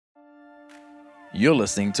You're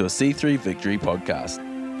listening to a C3 Victory podcast.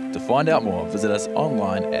 To find out more, visit us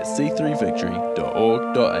online at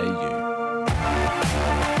c3victory.org.au.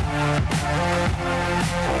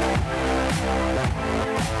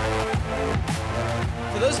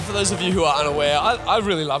 For those of you who are unaware, I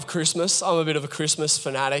really love Christmas. I'm a bit of a Christmas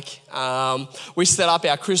fanatic. We set up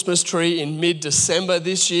our Christmas tree in mid-December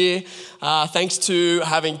this year. Thanks to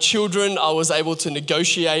having children, I was able to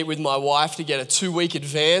negotiate with my wife to get a 2-week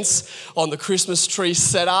advance on the Christmas tree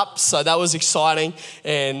setup. So that was exciting.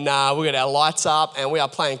 And we got our lights up and we are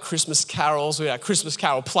playing Christmas carols. We got our Christmas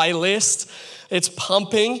carol playlist. It's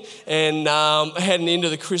pumping and heading into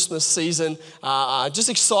the Christmas season. Just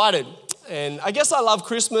excited. And I guess I love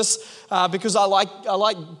Christmas because I like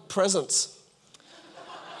presents.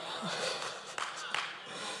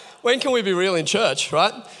 When can we be real in church,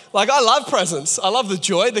 right? Like, I love presents. I love the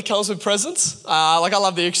joy that comes with presents. I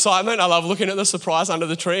love the excitement. I love looking at the surprise under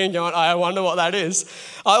the tree and going, I wonder what that is.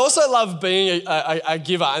 I also love being a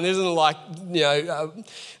giver. And this isn't like,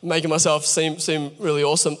 making myself seem really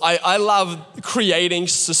awesome. I love creating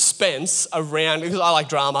suspense around, because I like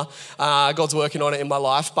drama. God's working on it in my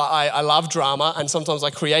life. But I love drama. And sometimes I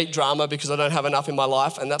create drama because I don't have enough in my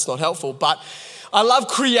life. And that's not helpful. But I love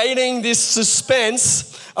creating this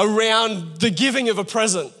suspense around the giving of a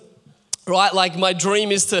present. Right, like my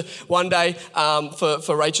dream is to one day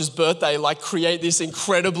for Rachel's birthday, like create this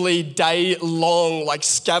incredibly day-long like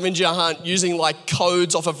scavenger hunt using like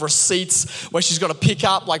codes off of receipts where she's got to pick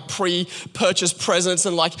up like pre-purchased presents,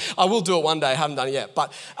 and like I will do it one day. I haven't done it yet,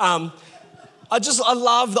 but I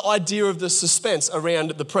love the idea of the suspense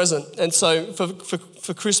around the present. And so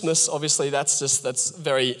for Christmas, obviously that's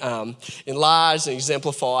very enlarged and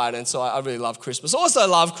exemplified. And so I really love Christmas. I also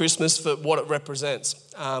love Christmas for what it represents.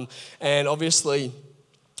 And obviously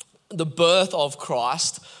the birth of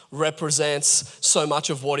Christ represents so much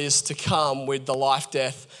of what is to come with the life,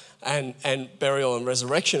 death, and burial and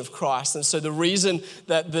resurrection of Christ. And so the reason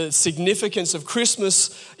that the significance of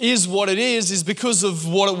Christmas is what it is because of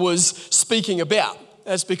what it was speaking about.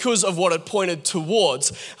 It's because of what it pointed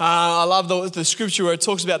towards. I love the scripture where it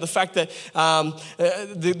talks about the fact that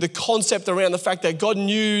the concept around the fact that God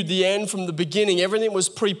knew the end from the beginning. Everything was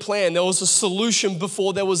pre-planned. There was a solution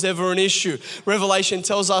before there was ever an issue. Revelation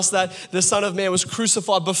tells us that the Son of Man was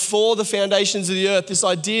crucified before the foundations of the earth. This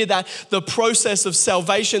idea that the process of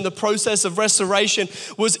salvation, the process of restoration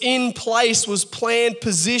was in place, was planned,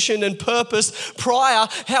 positioned, and purposed prior,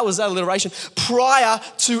 how was that alliteration? Prior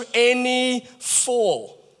to any fall.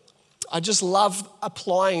 I just love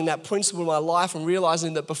applying that principle in my life and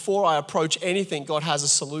realizing that before I approach anything, God has a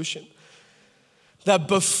solution. That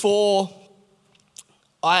before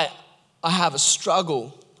I have a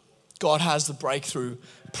struggle, God has the breakthrough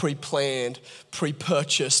pre-planned,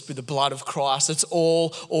 pre-purchased with the blood of Christ. It's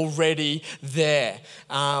all already there.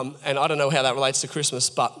 And I don't know how that relates to Christmas,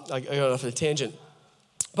 but I got off on a tangent.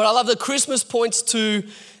 But I love that Christmas points to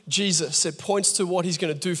Jesus. It points to what he's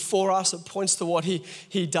going to do for us. It points to what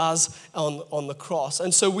he does on the cross.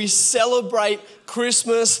 And so we celebrate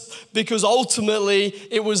Christmas because ultimately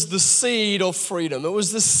it was the seed of freedom. It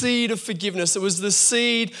was the seed of forgiveness. It was the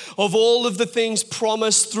seed of all of the things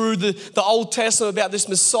promised through the Old Testament about this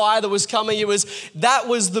Messiah that was coming. That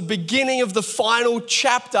was the beginning of the final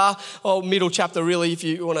chapter, or middle chapter really, if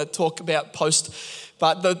you want to talk about post.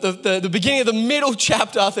 But the beginning of the middle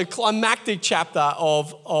chapter, the climactic chapter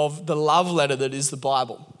of the love letter that is the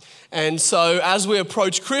Bible. And so as we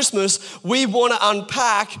approach Christmas, we want to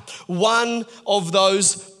unpack one of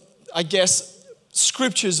those, I guess,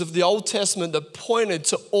 scriptures of the Old Testament that pointed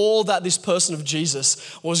to all that this person of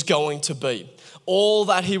Jesus was going to be. All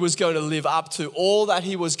that he was going to live up to, all that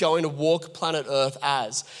he was going to walk planet Earth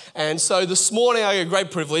as. And so this morning I get a great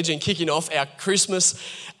privilege in kicking off our Christmas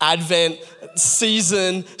Advent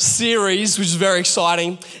season series, which is very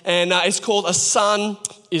exciting. And it's called A Son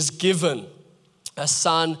is Given. A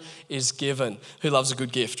Son is Given. Who loves a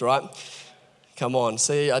good gift, right? Come on,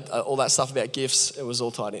 see, all that stuff about gifts, it was all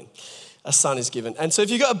tied in. A son is given. And so if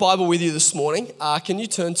you've got a Bible with you this morning, can you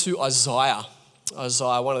turn to Isaiah?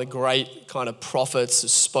 Isaiah, one of the great kind of prophets who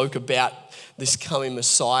spoke about this coming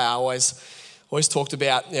Messiah. Always talked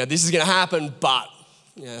about, this is going to happen, but,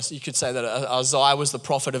 so you could say that Isaiah was the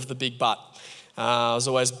prophet of the big but. It was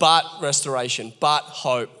always but restoration, but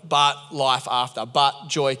hope, but life after, but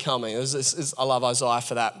joy coming. I love Isaiah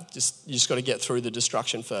for that. You just got to get through the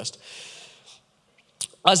destruction first.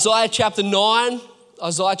 Isaiah chapter 9,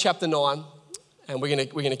 and we're going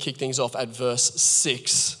to kick things off at verse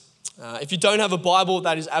 6. If you don't have a Bible,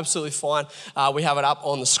 that is absolutely fine. We have it up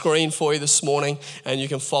on the screen for you this morning, and you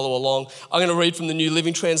can follow along. I'm going to read from the New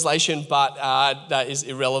Living Translation, but that is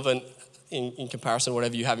irrelevant in comparison to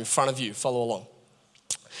whatever you have in front of you. Follow along.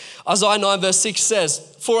 Isaiah 9 verse 6 says,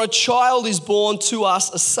 "For a child is born to us,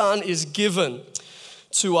 a son is given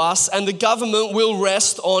to us, and the government will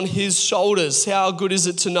rest on his shoulders." How good is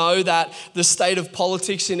it to know that the state of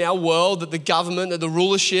politics in our world, that the government, that the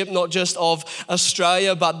rulership, not just of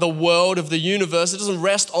Australia, but the world of the universe, it doesn't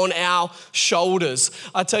rest on our shoulders.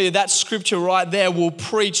 I tell you, that scripture right there will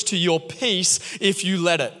preach to your peace if you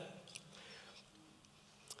let it.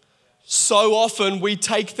 So often we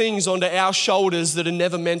take things onto our shoulders that are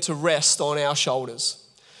never meant to rest on our shoulders.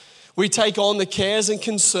 We take on the cares and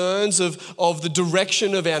concerns of the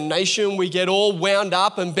direction of our nation. We get all wound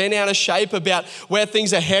up and bent out of shape about where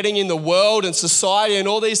things are heading in the world and society and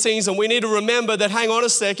all these things. And we need to remember that, hang on a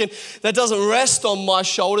second, that doesn't rest on my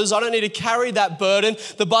shoulders. I don't need to carry that burden.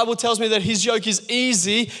 The Bible tells me that his yoke is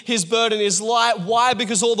easy, his burden is light. Why?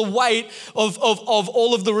 Because all the weight of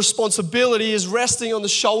all of the responsibility is resting on the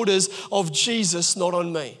shoulders of Jesus, not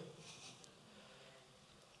on me.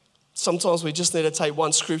 Sometimes we just need to take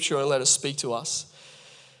one scripture and let it speak to us.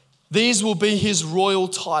 These will be his royal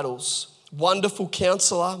titles: Wonderful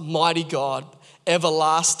Counselor, Mighty God,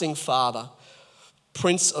 Everlasting Father,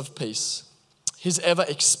 Prince of Peace. His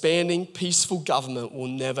ever-expanding, peaceful government will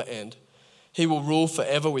never end. He will rule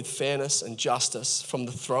forever with fairness and justice from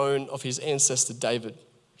the throne of his ancestor David.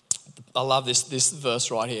 I love this verse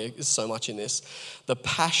right here. There's so much in this. The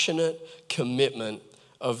passionate commitment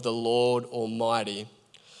of the Lord Almighty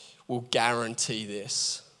will guarantee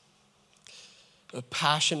this. The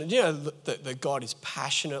passion, you know that God is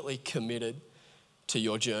passionately committed to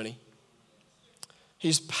your journey.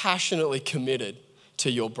 He's passionately committed to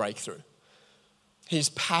your breakthrough. He's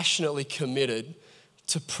passionately committed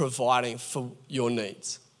to providing for your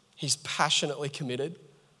needs. He's passionately committed.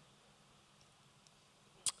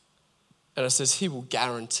 And it says he will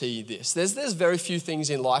guarantee this. There's very few things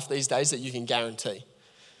in life these days that you can guarantee.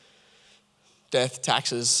 Death,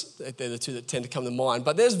 taxes, they're the two that tend to come to mind.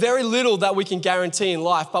 But there's very little that we can guarantee in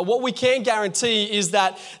life. But what we can guarantee is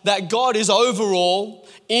that God is over all,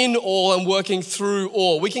 in all, and working through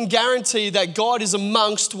all. We can guarantee that God is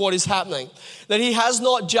amongst what is happening. That he has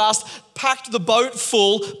not just packed the boat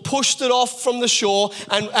full, pushed it off from the shore,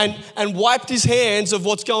 and wiped his hands of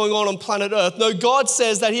what's going on planet Earth. No, God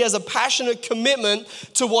says that he has a passionate commitment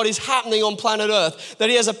to what is happening on planet Earth. That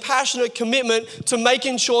he has a passionate commitment to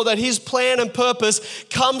making sure that his plan and purpose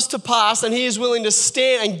comes to pass, and he is willing to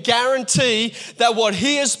stand and guarantee that what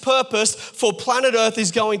he has purposed for planet Earth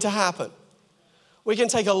is going to happen. We can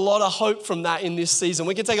take a lot of hope from that in this season.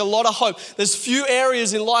 We can take a lot of hope. There's few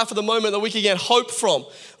areas in life at the moment that we can get hope from,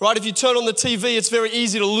 right? If you turn on the TV, it's very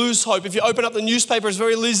easy to lose hope. If you open up the newspaper, it's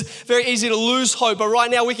very easy to lose hope. But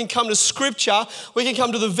right now we can come to Scripture. We can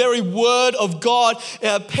come to the very Word of God,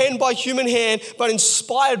 penned by human hand, but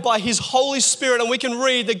inspired by His Holy Spirit. And we can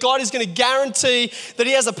read that God is going to guarantee that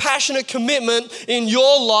He has a passionate commitment in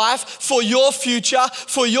your life, for your future,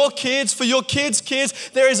 for your kids, for your kids'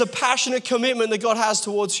 kids. There is a passionate commitment that God has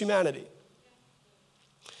towards humanity.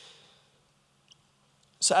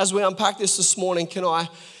 So as we unpack this morning, can I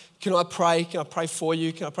pray? Can I pray for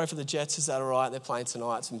you? Can I pray for the Jets? Is that all right? They're playing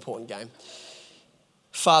tonight. It's an important game.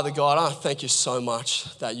 Father God, I thank you so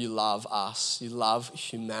much that you love us. You love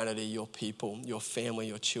humanity, your people, your family,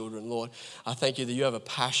 your children. Lord, I thank you that you have a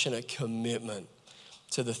passionate commitment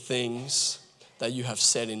to the things that you have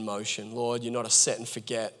set in motion. Lord, you're not a set and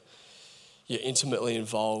forget. You're intimately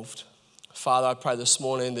involved. Father, I pray this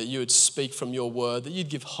morning that you would speak from your word, that you'd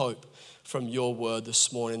give hope from your word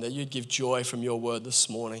this morning, that you'd give joy from your word this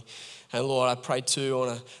morning. And Lord, I pray too, I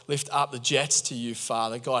want to lift up the Jets to you,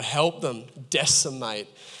 Father. God, help them decimate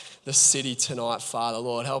the city tonight, Father.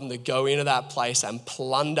 Lord, help them to go into that place and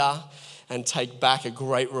plunder and take back a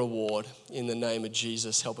great reward in the name of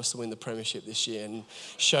Jesus. Help us to win the premiership this year and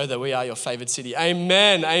show that we are your favored city.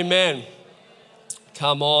 Amen, amen.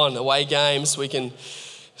 Come on, away games, we can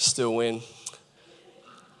still win.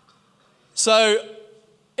 So,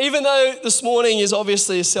 even though this morning is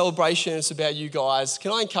obviously a celebration, it's about you guys,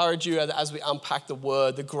 can I encourage you as we unpack the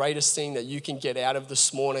word, the greatest thing that you can get out of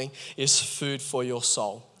this morning is food for your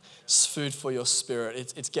soul. It's food for your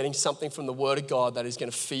spirit. It's getting something from the word of God that is going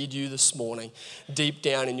to feed you this morning deep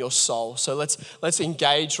down in your soul. So let's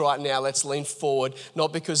engage right now. Let's lean forward,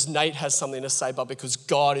 not because Nate has something to say, but because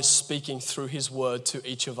God is speaking through his word to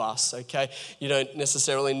each of us, okay? You don't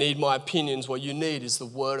necessarily need my opinions. What you need is the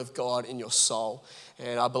word of God in your soul.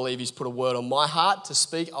 And I believe he's put a word on my heart to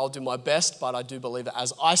speak. I'll do my best, but I do believe that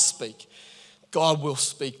as I speak, God will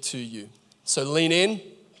speak to you. So lean in.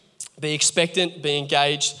 Be expectant, be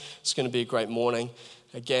engaged. It's going to be a great morning.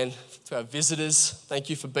 Again, to our visitors, thank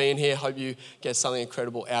you for being here. Hope you get something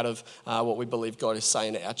incredible out of what we believe God is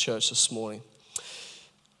saying at our church this morning.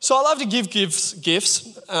 So I love to give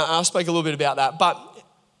gifts. I spoke a little bit about that. But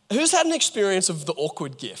who's had an experience of the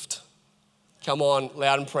awkward gift? Come on,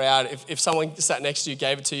 loud and proud. If someone sat next to you,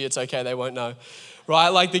 gave it to you, it's okay, they won't know. Right,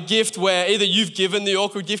 like the gift where either you've given the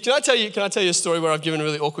awkward gift. Can I tell you a story where I've given a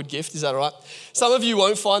really awkward gift? Is that all right? Some of you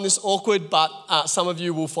won't find this awkward, but some of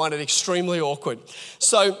you will find it extremely awkward.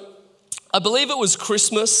 So I believe it was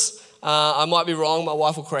Christmas. I might be wrong. My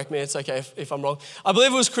wife will correct me. It's okay if I'm wrong. I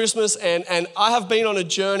believe it was Christmas, and I have been on a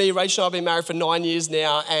journey. Rachel and I have been married for 9 years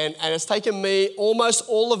now, and it's taken me almost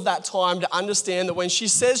all of that time to understand that when she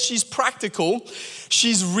says she's practical,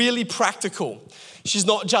 she's really practical. She's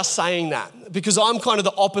not just saying that, because I'm kind of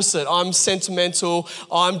the opposite. I'm sentimental,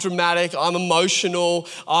 I'm dramatic, I'm emotional,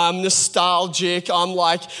 I'm nostalgic, I'm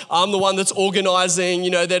the one that's organizing,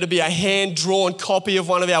 there to be a hand-drawn copy of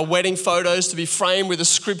one of our wedding photos to be framed with a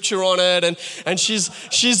scripture on it, and she's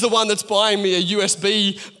the one that's buying me a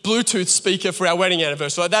USB Bluetooth speaker for our wedding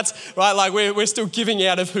anniversary. That's right, like we're still giving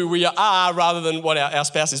out of who we are rather than what our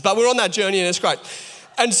spouse is. But we're on that journey and it's great.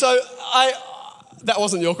 And so that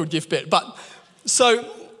wasn't the awkward gift bit, but So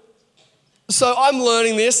I'm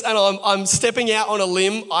learning this, and I'm stepping out on a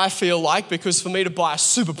limb, I feel like, because for me to buy a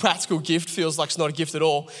super practical gift feels like it's not a gift at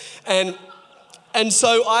all. And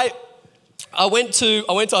so I went to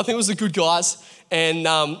I think it was the Good Guys, and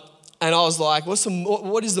I was like,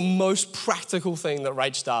 what is the most practical thing that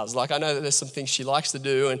Rach does? Like, I know that there's some things she likes to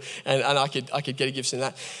do, and I could get a gift in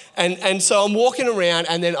that. And so I'm walking around,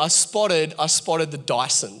 and then I spotted the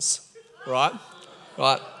Dysons, right?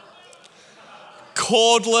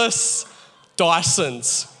 Cordless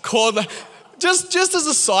Dysons. Just as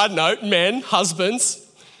a side note, men, husbands,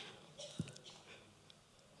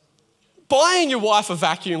 buying your wife a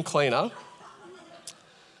vacuum cleaner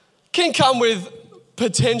can come with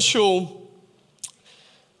potential,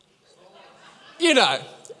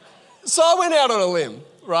 So I went out on a limb,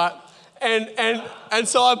 right? And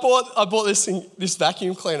so I bought this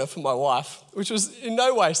vacuum cleaner for my wife, which was in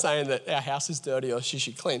no way saying that our house is dirty or she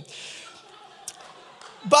should clean.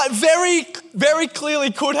 But very, very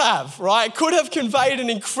clearly could have, right? Could have conveyed an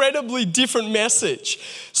incredibly different message.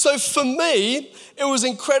 So for me, it was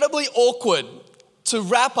incredibly awkward to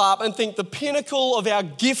wrap up and think the pinnacle of our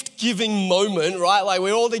gift-giving moment, right? Like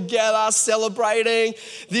we're all together celebrating.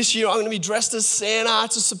 This year I'm going to be dressed as Santa.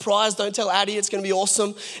 It's a surprise. Don't tell Addie. It's going to be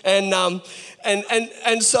awesome. And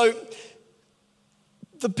so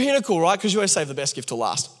the pinnacle, right? Because you always save the best gift to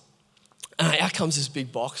last. And out comes this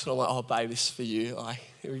big box, and I'm like, oh, babe, this is for you.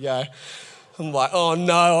 Here we go. I'm like, oh,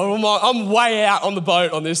 no, I'm way out on the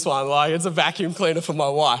boat on this one. Like, it's a vacuum cleaner for my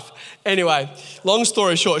wife. Anyway, long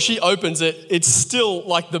story short, she opens it. It's still,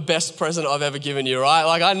 like, the best present I've ever given you, right?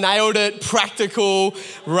 Like, I nailed it, practical,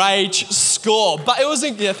 Rach, score. But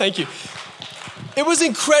thank you. It was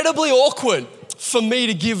incredibly awkward for me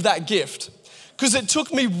to give that gift, because it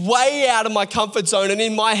took me way out of my comfort zone, and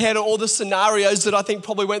in my head are all the scenarios that I think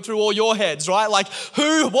probably went through all your heads, right? Like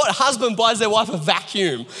what husband buys their wife a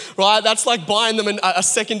vacuum, right? That's like buying them a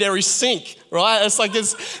secondary sink, right? It's like it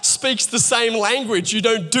speaks the same language. You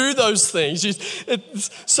don't do those things.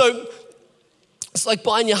 So it's like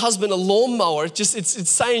buying your husband a lawnmower. It's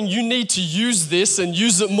saying you need to use this and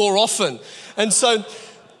use it more often. And so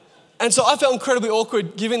I felt incredibly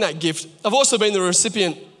awkward giving that gift. I've also been the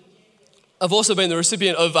recipient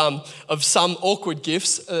of some awkward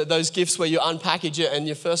gifts, those gifts where you unpackage it and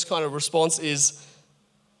your first kind of response is,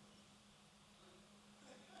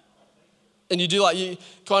 and you don't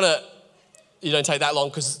take that long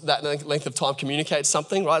because that length of time communicates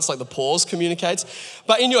something, right? It's like the pause communicates.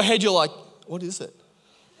 But in your head, you're like, what is it?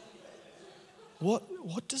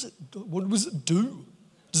 What does it do?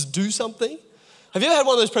 Does it do something? Have you ever had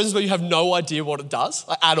one of those presents where you have no idea what it does,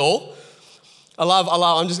 like, at all? I'm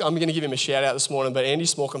going to give him a shout out this morning, but Andy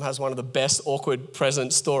Smorcom has one of the best awkward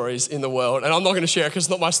present stories in the world. And I'm not going to share it because it's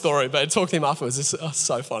not my story, but talk to him afterwards. It's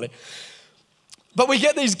so funny. But we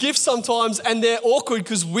get these gifts sometimes and they're awkward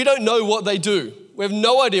because we don't know what they do. We have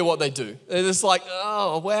no idea what they do. They're just like,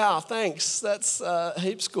 oh, wow, thanks. That's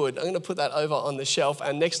heaps good. I'm going to put that over on the shelf.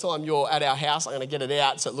 And next time you're at our house, I'm going to get it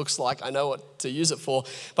out so it looks like I know what to use it for.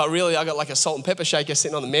 But really, I got like a salt and pepper shaker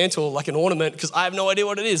sitting on the mantle like an ornament because I have no idea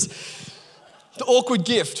what it is. The awkward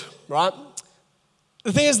gift, right?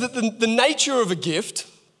 The thing is that the nature of a gift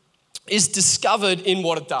is discovered in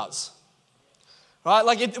what it does, right?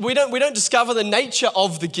 Like we don't discover the nature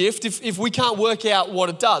of the gift if we can't work out what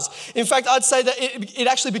it does. In fact, I'd say that it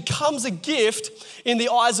actually becomes a gift in the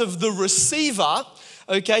eyes of the receiver,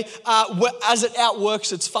 okay, as it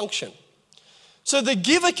outworks its function. So the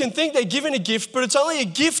giver can think they're giving a gift, but it's only a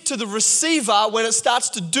gift to the receiver when it starts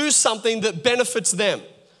to do something that benefits them.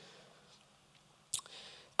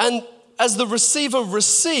 And as the receiver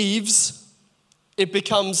receives, it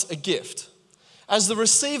becomes a gift. As the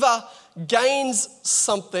receiver gains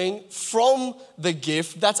something from the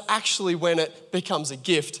gift, that's actually when it becomes a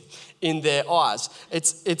gift in their eyes.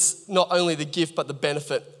 It's not only the gift, but the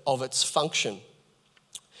benefit of its function.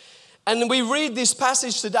 And we read this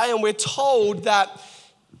passage today and we're told that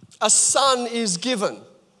a son is given.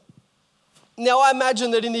 Now I imagine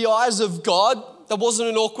that in the eyes of God, that wasn't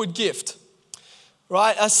an awkward gift,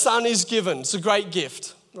 right? A son is given. It's a great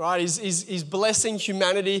gift, right? He's blessing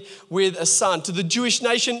humanity with a son. To the Jewish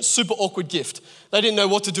nation, super awkward gift. They didn't know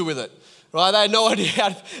what to do with it. Right, they had no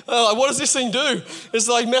idea. What does this thing do? It's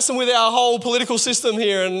like messing with our whole political system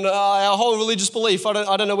here and our whole religious belief. I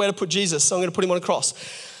don't know where to put Jesus, so I'm going to put him on a cross.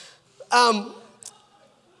 And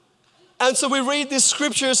so we read this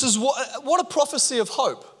scripture. It says, what a prophecy of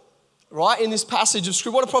hope, right? In this passage of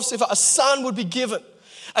scripture, what a prophecy of hope. A son would be given.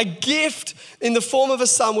 A gift in the form of a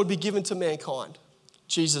son would be given to mankind.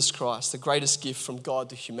 Jesus Christ, the greatest gift from God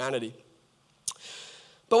to humanity.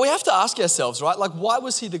 But we have to ask ourselves, right? Like, why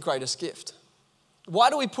was he the greatest gift? Why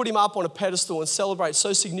do we put him up on a pedestal and celebrate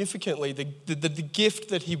so significantly the gift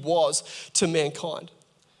that he was to mankind?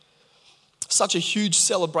 Such a huge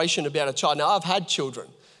celebration about a child. Now, I've had children,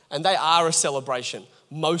 and they are a celebration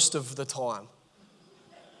most of the time.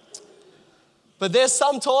 But there's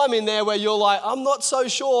some time in there where you're like, I'm not so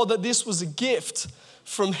sure that this was a gift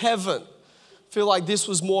from heaven. I feel like this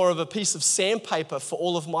was more of a piece of sandpaper for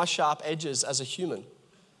all of my sharp edges as a human.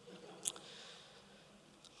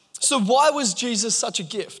 So why was Jesus such a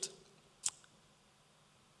gift?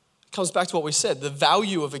 It comes back to what we said. The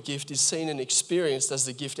value of a gift is seen and experienced as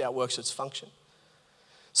the gift outworks its function.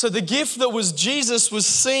 So the gift that was Jesus was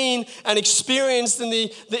seen and experienced in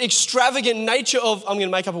the extravagant nature of, I'm going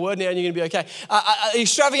to make up a word now and you're going to be okay.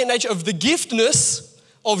 Extravagant nature of the giftness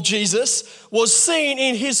of Jesus was seen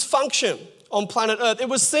in his function on planet Earth. It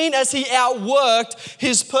was seen as he outworked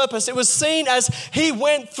his purpose. It was seen as he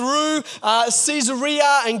went through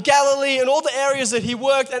Caesarea and Galilee and all the areas that he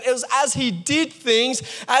worked, and it was as he did things,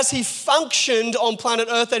 as he functioned on planet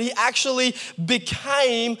Earth, that he actually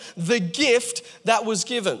became the gift that was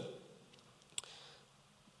given.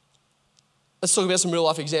 Let's talk about some real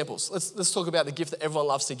life examples. Let's talk about the gift that everyone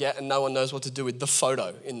loves to get and no one knows what to do with, the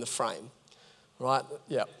photo in the frame, right?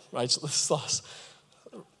 Yeah, Rachel,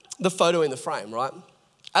 the photo in the frame, right?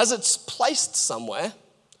 As it's placed somewhere,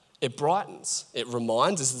 it brightens. It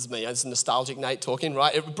reminds, this is me, it's nostalgic Nate talking,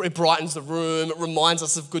 right? It brightens the room, it reminds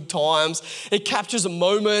us of good times. It captures a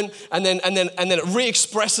moment and then it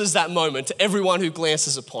re-expresses that moment to everyone who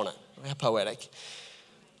glances upon it. How poetic.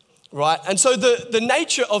 Right? And so the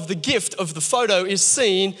nature of the gift of the photo is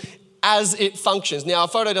seen as it functions. Now, a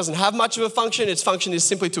photo doesn't have much of a function. Its function is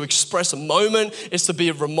simply to express a moment. It's to be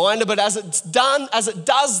a reminder. But as it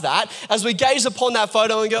does that, as we gaze upon that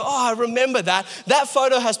photo and go, oh, I remember that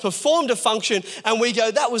photo has performed a function, and we go,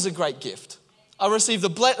 that was a great gift. I received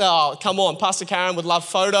oh, come on, Pastor Karen would love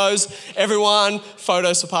photos. Everyone,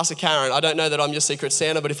 photos for Pastor Karen. I don't know that I'm your secret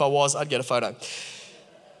Santa, but if I was, I'd get a photo.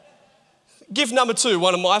 Gift number 2,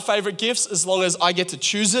 one of my favorite gifts, as long as I get to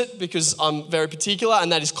choose it because I'm very particular,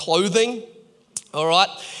 and that is clothing. All right?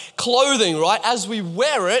 Clothing, right? As we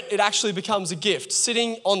wear it, it actually becomes a gift.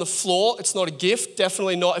 Sitting on the floor, it's not a gift.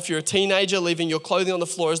 Definitely not if you're a teenager. Leaving your clothing on the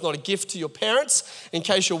floor is not a gift to your parents. In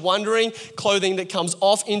case you're wondering, clothing that comes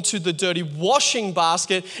off into the dirty washing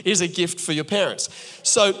basket is a gift for your parents.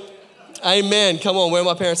 So, amen. Come on, where are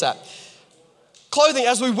my parents at? Clothing,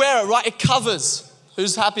 as we wear it, right, it covers.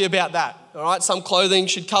 Who's happy about that? All right, some clothing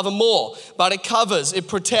should cover more, but it covers, it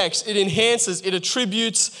protects, it enhances, it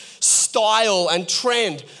attributes style and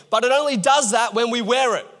trend. But it only does that when we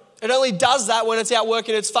wear it. It only does that when it's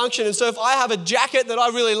outworking its function. And so if I have a jacket that I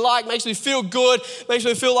really like, makes me feel good, makes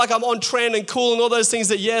me feel like I'm on trend and cool and all those things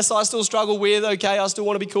that, yes, I still struggle with, okay, I still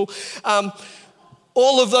want to be cool.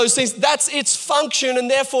 All of those things, that's its function, and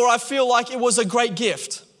therefore I feel like it was a great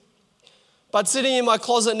gift. But sitting in my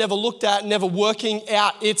closet, never looked at, never working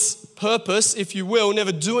out its purpose, if you will,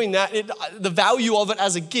 never doing that, the value of it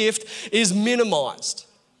as a gift is minimized.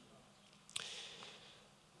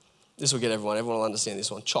 This will get everyone. Everyone will understand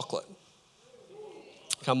this one. Chocolate.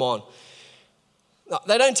 Come on. No,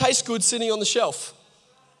 they don't taste good sitting on the shelf.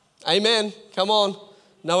 Amen. Come on.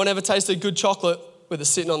 No one ever tasted good chocolate with it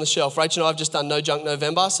sitting on the shelf. Rachel and I have just done No Junk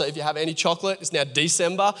November, so if you have any chocolate, it's now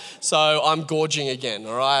December, so I'm gorging again,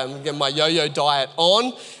 all right? I'm getting my yo-yo diet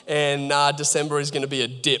on, and December is going to be a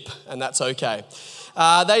dip, and that's okay.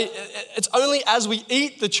 It's only as we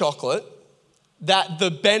eat the chocolate that the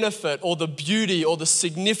benefit or the beauty or the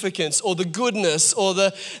significance or the goodness or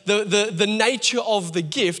the nature of the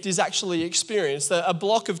gift is actually experienced. A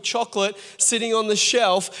block of chocolate sitting on the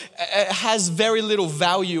shelf has very little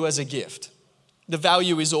value as a gift. The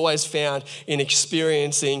value is always found in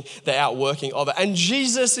experiencing the outworking of it. And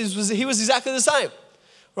Jesus, he was exactly the same.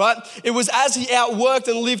 Right? It was as he outworked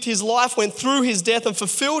and lived his life, went through his death and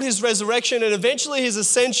fulfilled his resurrection and eventually his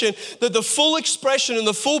ascension, that the full expression and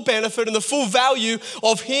the full benefit and the full value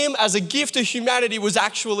of him as a gift to humanity was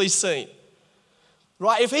actually seen.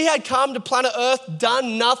 Right? If he had come to planet Earth,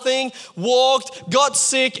 done nothing, walked, got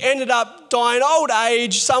sick, ended up dying old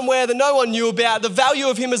age somewhere that no one knew about, the value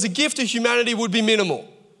of him as a gift to humanity would be minimal.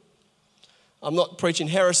 I'm not preaching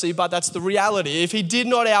heresy, but that's the reality. If he did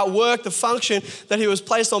not outwork the function that he was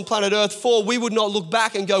placed on planet Earth for, we would not look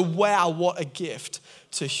back and go, wow, what a gift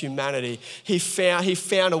to humanity. He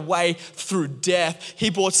found a way through death.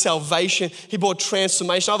 He brought salvation. He brought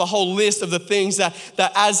transformation. I have a whole list of the things that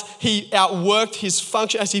as he outworked his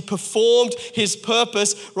function, as he performed his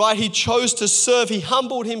purpose, right, he chose to serve. He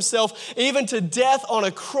humbled himself even to death on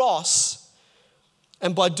a cross.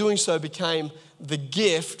 And by doing so became the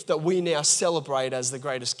gift that we now celebrate as the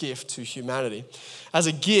greatest gift to humanity. As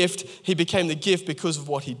a gift, he became the gift because of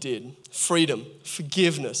what he did. Freedom,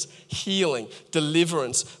 forgiveness, healing,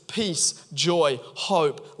 deliverance, peace, joy,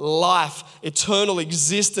 hope, life, eternal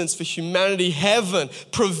existence for humanity, heaven,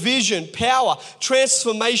 provision, power,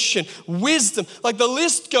 transformation, wisdom. Like the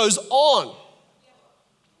list goes on.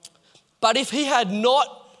 But if he had not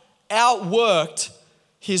outworked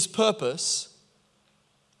his purpose,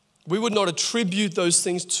 we would not attribute those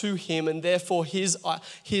things to him, and therefore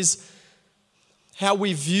how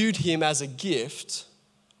we viewed him as a gift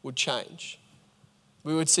would change.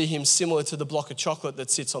 We would see him similar to the block of chocolate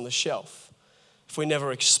that sits on the shelf if we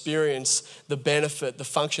never experience the benefit, the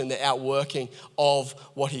function, the outworking of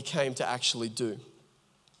what he came to actually do.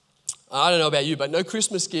 I don't know about you, but no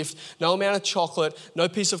Christmas gift, no amount of chocolate, no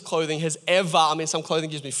piece of clothing has ever, some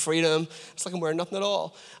clothing gives me freedom. It's like I'm wearing nothing at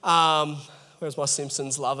all. Where's my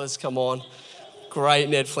Simpsons lovers? Come on. Great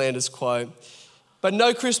Ned Flanders quote. But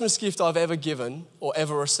no Christmas gift I've ever given or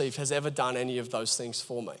ever received has ever done any of those things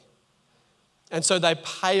for me. And so they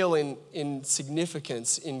pale in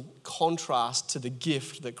significance in contrast to the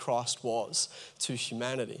gift that Christ was to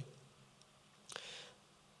humanity.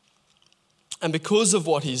 And because of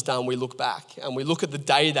what he's done, we look back and we look at the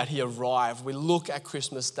day that he arrived. We look at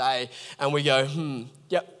Christmas Day and we go,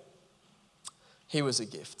 yep, he was a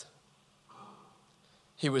gift.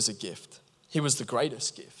 He was a gift. He was the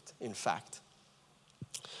greatest gift, in fact.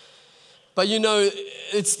 But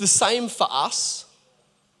it's the same for us.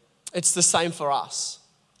 It's the same for us.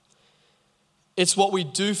 It's what we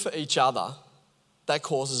do for each other that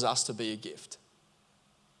causes us to be a gift.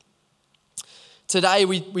 Today,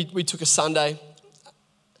 we took a Sunday,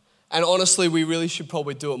 and honestly, we really should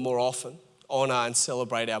probably do it more often, honor and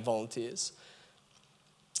celebrate our volunteers.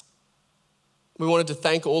 We wanted to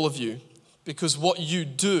thank all of you because what you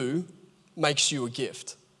do makes you a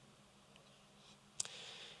gift.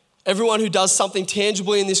 Everyone who does something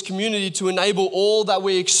tangibly in this community to enable all that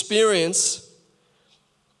we experience,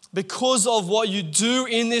 because of what you do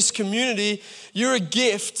in this community, you're a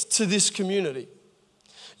gift to this community.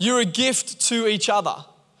 You're a gift to each other.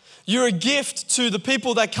 You're a gift to the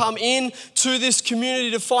people that come in to this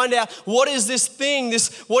community to find out what is this thing,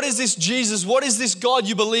 what is this Jesus, what is this God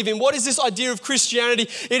you believe in, what is this idea of Christianity.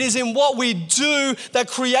 It is in what we do that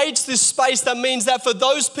creates this space that means that for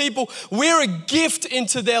those people, we're a gift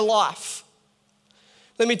into their life.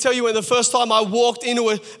 Let me tell you, when the first time I walked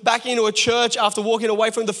back into a church after walking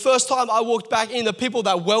away from it, the first time I walked back in, the people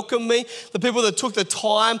that welcomed me, the people that took the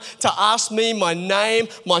time to ask me my name,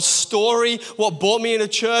 my story, what brought me into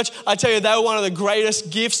church, I tell you, they were one of the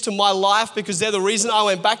greatest gifts to my life because they're the reason I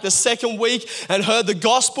went back the second week and heard the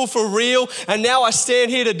gospel for real. And now I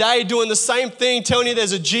stand here today doing the same thing, telling you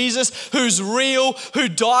there's a Jesus who's real, who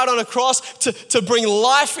died on a cross to bring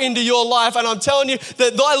life into your life. And I'm telling you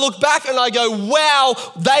that I look back and I go, wow,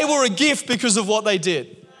 they were a gift because of what they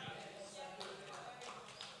did.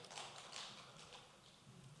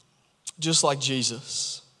 Just like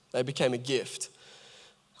Jesus, they became a gift.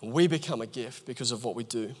 And we become a gift because of what we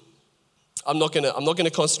do. I'm not going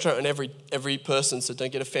to concentrate on every person, so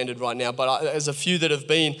don't get offended right now. But there's a few that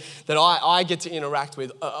I get to interact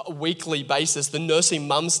with a weekly basis. The nursing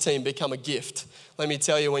mums team become a gift. Let me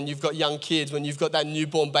tell you, when you've got young kids, when you've got that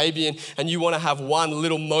newborn baby and you want to have one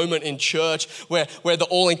little moment in church where the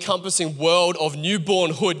all-encompassing world of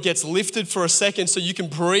newbornhood gets lifted for a second so you can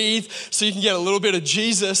breathe, so you can get a little bit of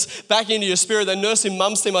Jesus back into your spirit. The nursing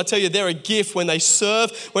mums team, I tell you, they're a gift. When they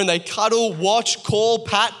serve, when they cuddle, watch, call,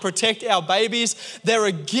 pat, protect our babies, they're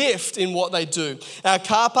a gift in what they do. Our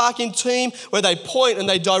car parking team, where they point and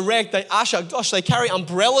they direct, they usher, gosh, they carry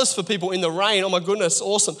umbrellas for people in the rain. Oh my goodness,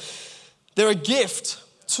 awesome. They're a gift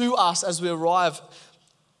to us as we arrive.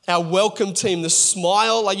 Our welcome team, the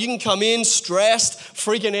smile, like you can come in stressed,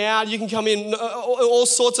 freaking out. You can come in all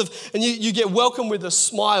sorts of, and you get welcomed with a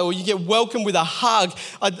smile. You get welcomed with a hug.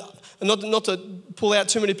 Not to pull out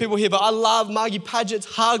too many people here, but I love Margie Paget's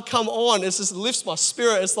hug. Come on, it just lifts my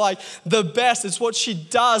spirit. It's like the best. It's what she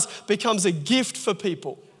does becomes a gift for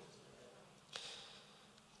people.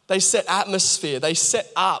 They set atmosphere. They set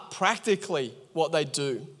up practically what they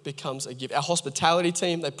do becomes a gift. Our hospitality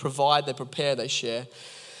team, they provide, they prepare, they share.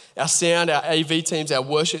 Our sound, our AV teams, our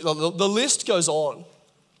worship, the list goes on.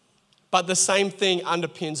 But the same thing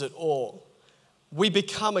underpins it all. We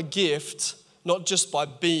become a gift not just by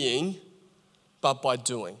being, but by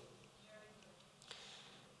doing.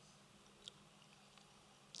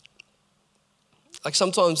 Like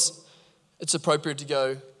sometimes it's appropriate to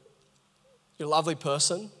go, you're a lovely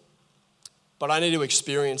person, but I need to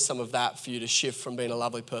experience some of that for you to shift from being a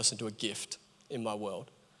lovely person to a gift in my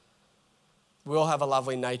world. We all have a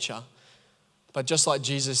lovely nature, but just like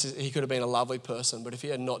Jesus, he could have been a lovely person, but if he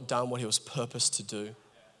had not done what he was purposed to do,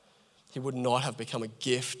 he would not have become a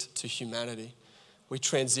gift to humanity. We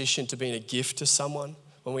transition to being a gift to someone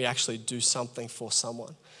when we actually do something for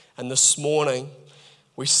someone. And this morning,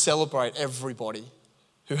 we celebrate everybody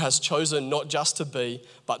who has chosen not just to be,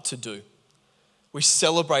 but to do. We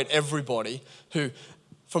celebrate everybody who,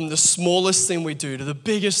 from the smallest thing we do to the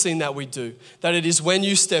biggest thing that we do, that it is when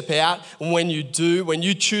you step out and when you do, when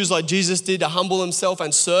you choose like Jesus did to humble himself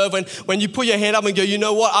and serve, when you put your hand up and go, you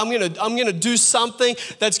know what, I'm gonna do something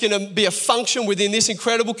that's gonna be a function within this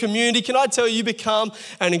incredible community. Can I tell you, you become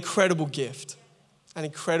an incredible gift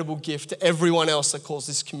to everyone else that calls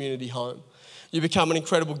this community home. You become an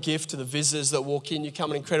incredible gift to the visitors that walk in. You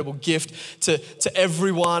become an incredible gift to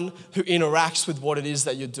everyone who interacts with what it is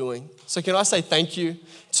that you're doing. So can I say thank you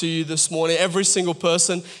to you this morning, every single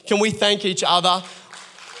person? Can we thank each other?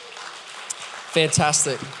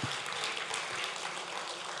 Fantastic.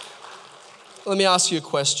 Let me ask you a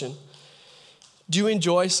question. Do you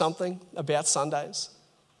enjoy something about Sundays?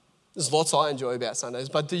 There's lots I enjoy about Sundays,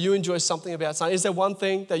 but do you enjoy something about Sundays? Is there one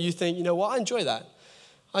thing that you think, you know what, I enjoy that?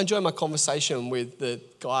 I enjoy my conversation with the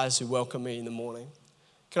guys who welcome me in the morning.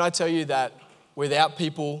 Can I tell you that without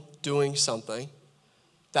people doing something,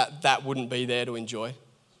 that wouldn't be there to enjoy?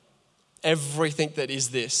 Everything that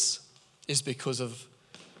is this is because of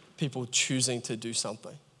people choosing to do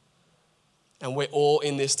something. And we're all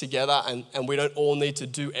in this together, and we don't all need to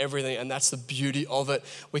do everything, and that's the beauty of it.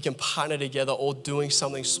 We can partner together, all doing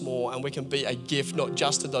something small, and we can be a gift not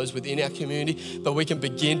just to those within our community, but we can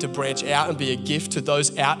begin to branch out and be a gift to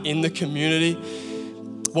those out in the community.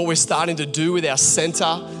 What we're starting to do with our center,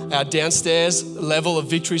 our downstairs level of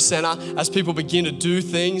Victory Center, as people begin to do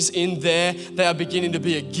things in there, they are beginning to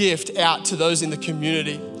be a gift out to those in the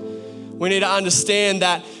community. We need to understand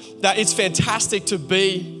that it's fantastic to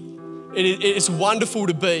be. It's wonderful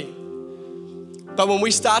to be. But when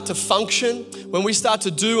we start to function, when we start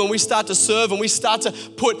to do, when we start to serve, when we start to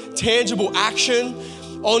put tangible action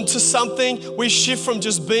onto something, we shift from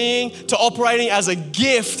just being to operating as a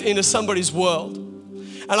gift into somebody's world.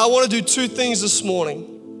 And I want to do two things this morning.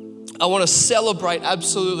 I want to celebrate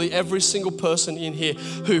absolutely every single person in here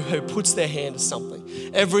who puts their hand to something.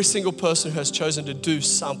 Every single person who has chosen to do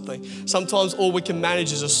something. Sometimes all we can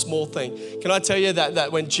manage is a small thing. Can I tell you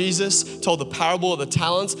that when Jesus told the parable of the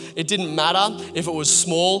talents, it didn't matter if it was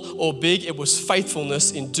small or big, it was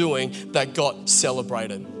faithfulness in doing that got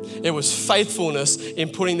celebrated. It was faithfulness in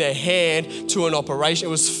putting their hand to an operation.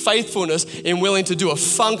 It was faithfulness in willing to do a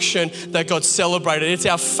function that got celebrated. It's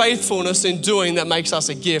our faithfulness in doing that makes us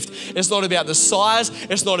a gift. It's not about the size.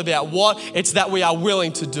 It's not about what. It's that we are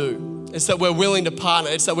willing to do. It's that we're willing to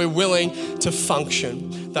partner. It's that we're willing to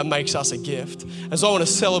function that makes us a gift. And so I want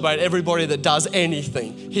to celebrate everybody that does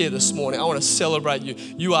anything here this morning. I want to celebrate you.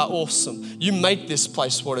 You are awesome. You make this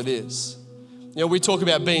place what it is. You know, we talk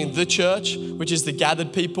about being the church, which is the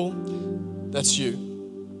gathered people. That's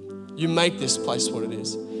you. You make this place what it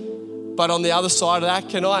is. But on the other side of that,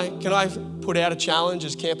 can I put out a challenge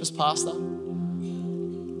as campus pastor?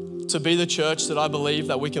 To be the church that I believe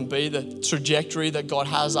that we can be, the trajectory that God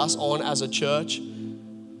has us on as a church.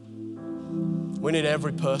 We need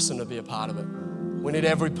every person to be a part of it. We need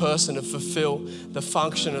every person to fulfill the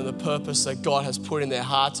function and the purpose that God has put in their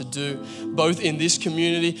heart to do, both in this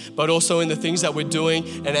community, but also in the things that we're doing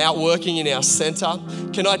and outworking in our center.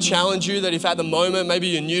 Can I challenge you that if at the moment, maybe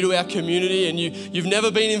you're new to our community and you've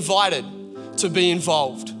never been invited to be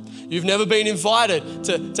involved, you've never been invited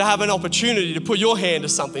to have an opportunity to put your hand to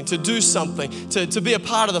something, to do something, to be a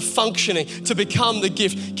part of the functioning, to become the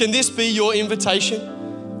gift. Can this be your invitation?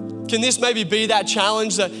 Can this maybe be that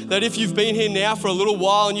challenge that if you've been here now for a little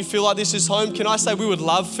while and you feel like this is home, can I say we would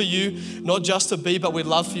love for you, not just to be, but we'd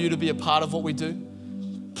love for you to be a part of what we do?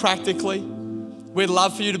 Practically, we'd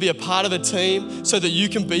love for you to be a part of a team so that you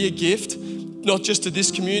can be a gift, not just to this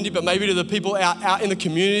community, but maybe to the people out in the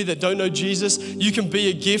community that don't know Jesus. You can be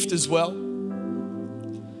a gift as well.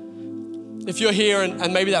 If you're here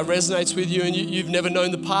and maybe that resonates with you and you've never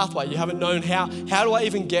known the pathway, you haven't known how do I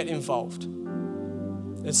even get involved?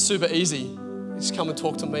 It's super easy. Just come and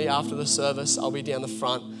talk to me after the service. I'll be down the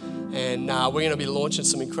front. And we're going to be launching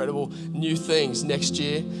some incredible new things next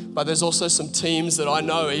year. But there's also some teams that I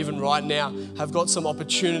know even right now have got some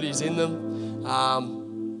opportunities in them.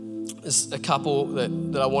 There's a couple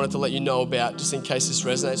that I wanted to let you know about just in case this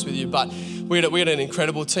resonates with you. But we got an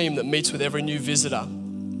incredible team that meets with every new visitor.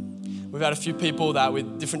 We've had a few people that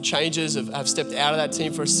with different changes have stepped out of that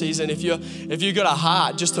team for a season. If you've got a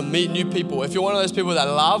heart just to meet new people, if you're one of those people that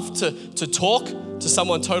love to talk to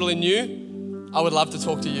someone totally new, I would love to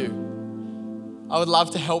talk to you. I would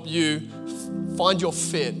love to help you find your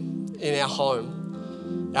fit in our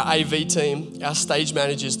home. Our AV team, our stage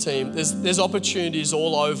managers team, there's opportunities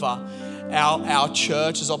all over our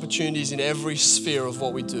church. There's opportunities in every sphere of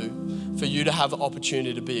what we do for you to have an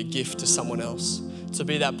opportunity to be a gift to someone else. To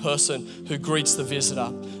be that person who greets the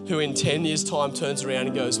visitor, who in 10 years' time turns around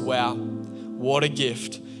and goes, wow, what a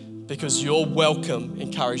gift. Because your welcome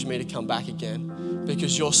encouraged me to come back again.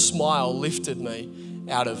 Because your smile lifted me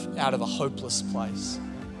out of a hopeless place.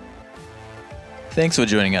 Thanks for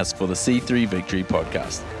joining us for the C3 Victory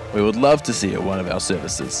podcast. We would love to see you at one of our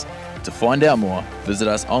services. To find out more, visit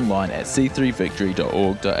us online at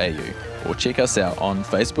c3victory.org.au or check us out on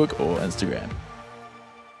Facebook or Instagram.